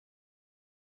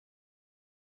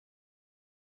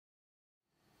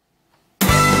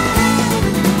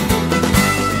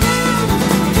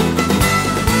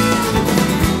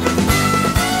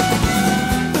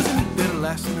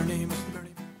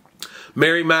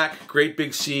Mary Mac, Great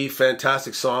Big Sea,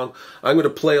 fantastic song. I'm going to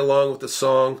play along with the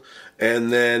song,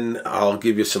 and then I'll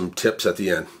give you some tips at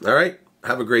the end. All right?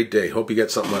 Have a great day. Hope you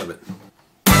get something out of it.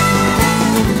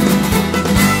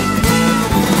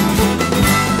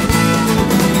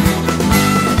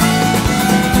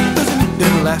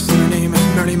 Lass and her name is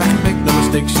Mary Mac, make no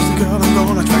mistake, she's the girl I'm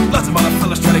gonna attract. Lots of other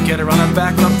fellas try to get her on her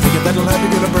back, but I'm thinking that I'll have to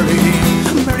get a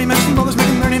birdie. Mary Mac's mother's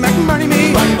making Mary Mac marry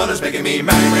me. My mother's making me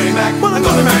marry Mary Mac. Well, I'm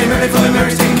gonna marry Mary, for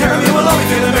Mary's taking care of me. Well, I'll be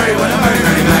feeling Mary when I marry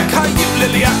Mary Mac. How you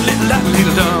lily at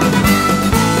little dumb.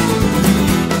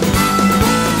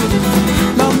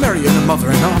 Now Mary and her mother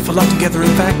an awful lot together.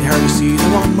 In fact, they hardly see the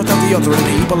one without the other, and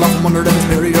people often wonder if it's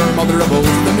Mary or her mother or both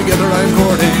of them together I'm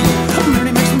courting.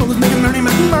 Mary Mac's mother's making Mary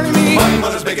Mac marry me. My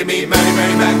mother's making me marry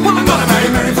Mary Mac. Well, I'm gonna marry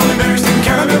Mary, for Mary's taking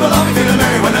care of me. Well, I'll be feeling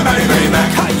Mary when I marry Mary Mac.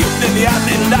 How you lily at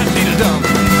little dumb.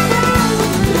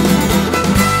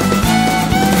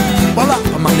 Well, up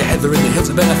among the heather in the hills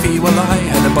of Benefee, well, I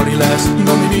had a buddy last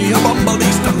mummy me. A bumblebee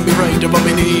stung me right above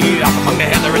my knee. Up among the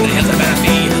heather in the hills of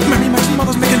Benefee. Mary Mac's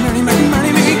mother's making Mary Mac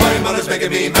marry me. My mother's making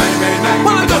me marry Mary Mac.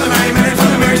 Well, I'm gonna marry Mary, for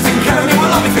Mary's taking care of me.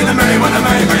 Well, I'll be feeling Mary when I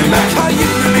marry Mary Mac. How you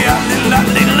lily at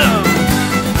little dumb.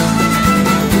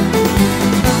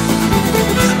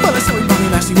 Well, I saw a bunny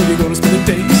lassie, where you gonna spend the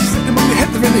day? She said among the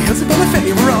heather in the hills of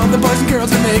Benefee, where all the boys and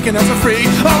girls are making out for free.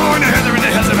 Oh, in the heather in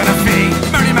the hills of Benefee.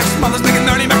 Mary Mac's mother's making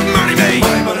Mary Mac marry me.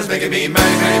 My mother's making me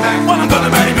marry Mary Mac. Well, I'm gonna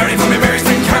marry Mary, for Mary's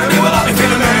taking care of me. Well, I'll be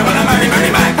feeling Mary when I marry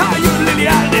Mary Mac. How you lily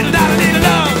at little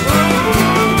dumb.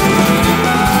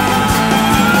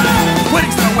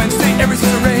 Wedding's on Wednesday,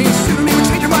 everything's arranged. Soon we would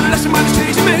change your mind unless your mind is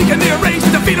changed. You make and arrange,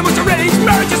 the freedom was arranged.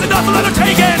 Marriage is an awful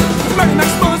undertaking. Mary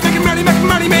Mac's mother's making Mary Mac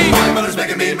marry me. My mother's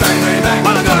making me marry Mary Mac.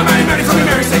 Well, I'm gonna marry Mary, for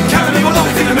Mary's taking care of me. Well, I'll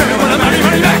be feeling Mary when I marry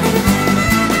Mary Mac.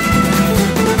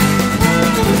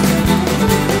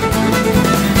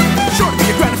 Sure to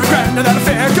be a grand for grand at that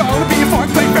affair. Gonna be a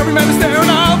fork plate, every man is there. And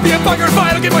I'll be a bugger if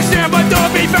I don't get my share, but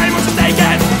don't be very much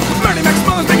mistaken. Mary Mac's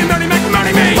mother's making Mary Mac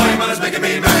marry me. My mother's making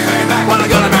me marry Mary Mac. Well,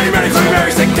 I'm gonna marry Mary, for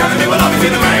Mary's taking care of me. Well, I'll be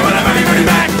feeling Mary when I marry Mary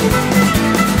Mac.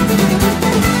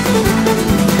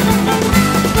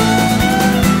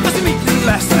 As I meet little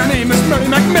lass and her name is Mary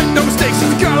Mac, make no mistake, she's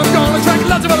the girl I'm gonna attract.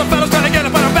 Lots of other fellas trying to get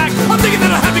up on her back. I'm thinking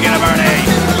that I'll have to get a birdie.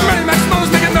 Mary Mac's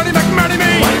mother's making Mary Mac marry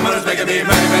me. My mother's making me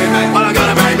marry Mary Mac. Well, I'm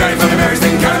gonna marry Mary, for Mary's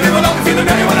taking care of me. Well, I'll be feeling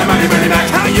Mary when I marry Mary Mac.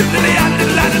 How you lily at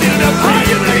little dumb. How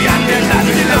you lily at little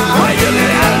dumb. How you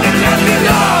lily at little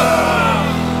dumb.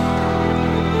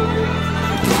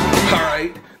 All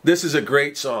right. This is a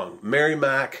great song. Mary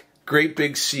Mac, Great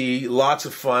Big Sea, lots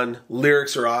of fun.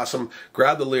 Lyrics are awesome.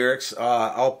 Grab the lyrics.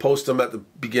 I'll post them at the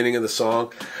beginning of the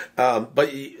song.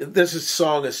 But this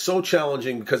song is so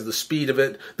challenging because of the speed of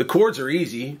it. The chords are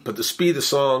easy, but the speed of the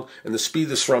song and the speed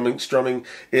of the strumming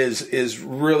is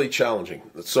really challenging.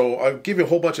 So I'll give you a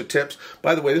whole bunch of tips.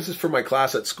 By the way, this is for my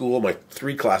class at school, my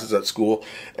 3 classes at school.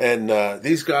 And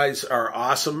these guys are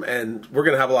awesome, and we're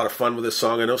going to have a lot of fun with this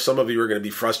song. I know some of you are going to be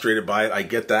frustrated by it. I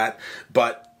get that.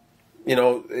 But you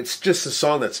know, it's just a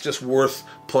song that's just worth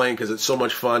playing because it's so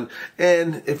much fun.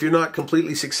 And if you're not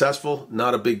completely successful,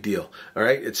 not a big deal. All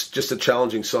right? It's just a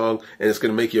challenging song, and it's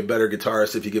going to make you a better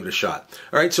guitarist if you give it a shot.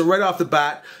 All right? So right off the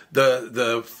bat,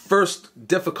 the first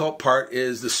difficult part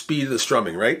is the speed of the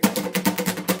strumming, right? All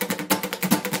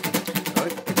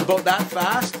right? It's about that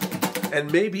fast,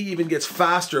 and maybe even gets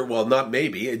faster. Well, not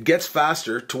maybe. It gets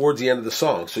faster towards the end of the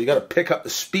song. So you got to pick up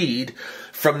the speed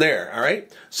from there, all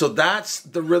right? So that's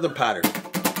the rhythm pattern,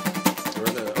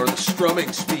 or the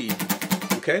strumming speed,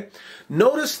 okay?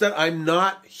 Notice that I'm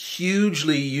not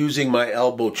hugely using my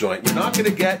elbow joint. You're not gonna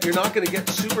get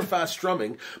super fast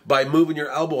strumming by moving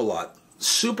your elbow a lot.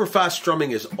 Super fast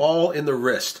strumming is all in the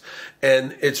wrist,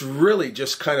 and it's really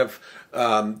just kind of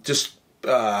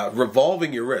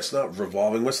revolving your wrist. Not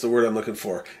revolving, what's the word I'm looking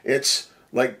for? It's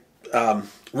like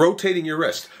rotating your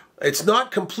wrist. It's not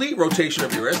complete rotation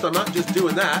of your wrist. I'm not just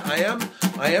doing that.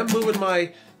 I am moving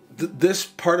this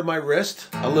part of my wrist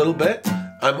a little bit.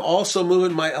 I'm also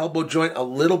moving my elbow joint a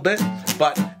little bit,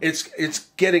 but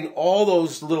it's getting all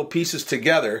those little pieces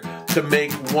together to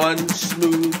make one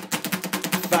smooth,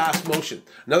 fast motion.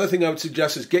 Another thing I would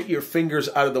suggest is get your fingers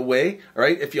out of the way. All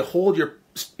right, if you hold your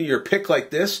pick like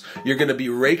this, you're going to be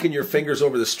raking your fingers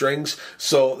over the strings,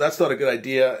 so that's not a good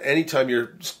idea. Anytime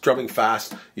you're strumming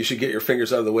fast, you should get your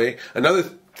fingers out of the way. Another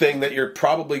thing that you're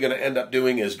probably going to end up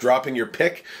doing is dropping your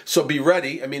pick, so be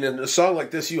ready. I mean, in a song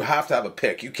like this, you have to have a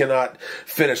pick. You cannot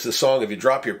finish the song if you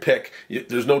drop your pick.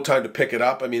 There's no time to pick it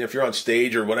up. I mean, if you're on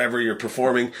stage or whatever you're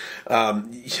performing,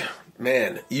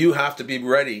 man, you have to be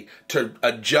ready to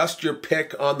adjust your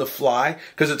pick on the fly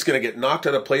because it's going to get knocked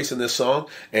out of place in this song.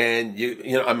 And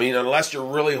I mean, unless you're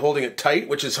really holding it tight,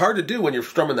 which is hard to do when you're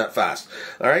strumming that fast.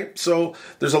 All right, so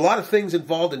there's a lot of things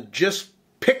involved in just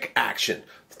pick action,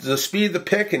 the speed of the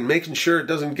pick, and making sure it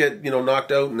doesn't get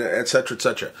knocked out, and et cetera, et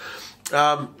cetera.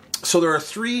 So there are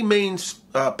three main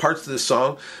parts to this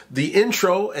song. The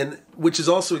intro, and which is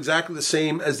also exactly the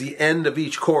same as the end of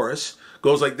each chorus,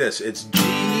 goes like this. It's G,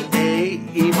 A,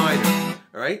 E minor,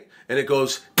 all right? And it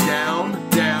goes down,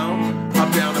 down,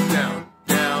 up, down, up, down,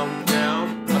 down,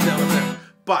 down, up, down, up, down.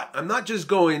 But I'm not just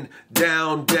going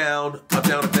down, down, up,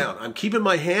 down, up, down. I'm keeping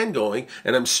my hand going,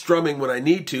 and I'm strumming when I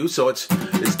need to. So it's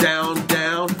down,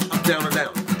 down, up, down, or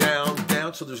down, down,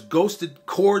 down. So there's ghosted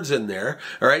chords in there,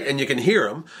 all right? And you can hear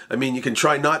them. I mean, you can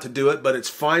try not to do it, but it's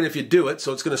fine if you do it.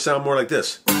 So it's going to sound more like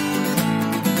this.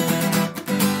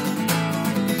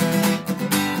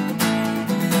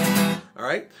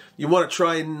 You want to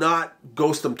try and not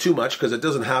ghost them too much because it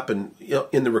doesn't happen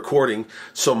in the recording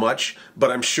so much,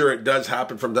 but I'm sure it does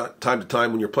happen from time to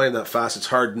time when you're playing that fast. It's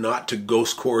hard not to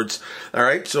ghost chords. All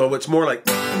right, so it's more like,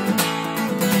 all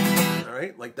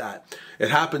right, like that. It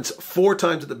happens 4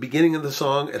 times at the beginning of the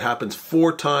song. It happens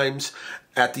 4 times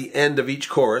at the end of each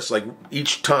chorus. Like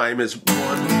each time is 1, 2.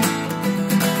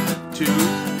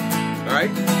 All right.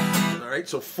 All right,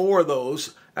 so 4 of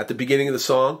those at the beginning of the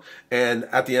song and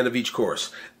at the end of each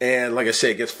chorus. And like I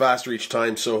say, it gets faster each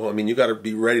time, so I mean, you got to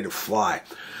be ready to fly.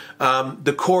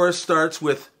 The chorus starts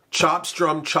with chop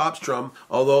strum,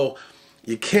 although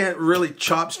you can't really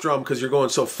chop strum because you're going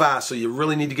so fast, so you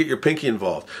really need to get your pinky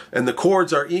involved. And the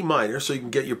chords are E minor, so you can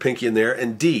get your pinky in there,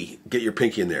 and D, get your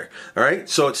pinky in there. All right,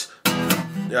 so it's,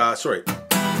 sorry.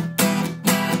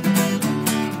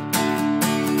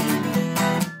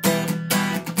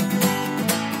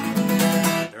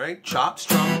 Chop,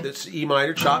 strum, this is E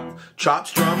minor, chop,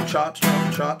 strum, chop,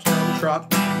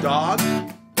 dog,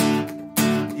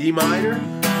 E minor,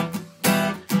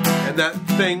 and that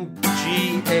thing,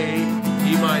 G, A,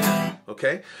 E minor,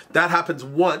 okay? That happens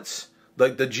once,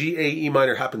 like the G, A, E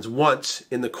minor happens once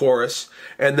in the chorus,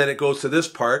 and then it goes to this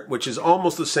part, which is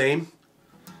almost the same.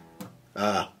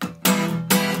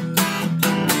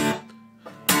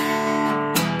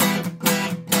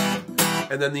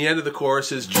 And then the end of the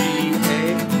chorus is G,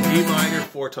 A, E minor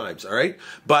 4 times, all right?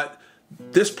 But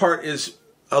this part is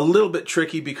a little bit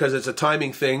tricky because it's a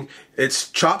timing thing. It's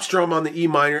chop strum on the E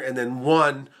minor and then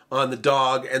 1 on the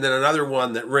dog and then another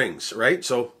 1 that rings, right?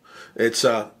 So it's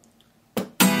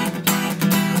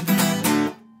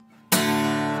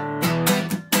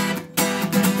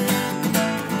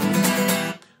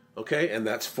okay, and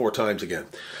that's 4 times again.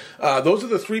 Those are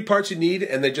the 3 parts you need,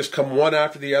 and they just come one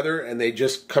after the other, and they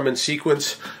just come in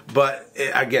sequence. But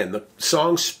again, the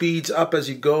song speeds up as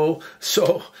you go.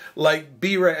 So, like,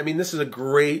 be ready. I mean, this is a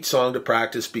great song to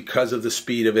practice because of the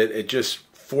speed of it. It just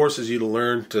forces you to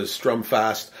learn to strum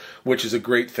fast, which is a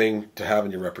great thing to have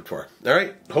in your repertoire. All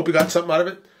right, hope you got something out of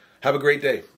it. Have a great day.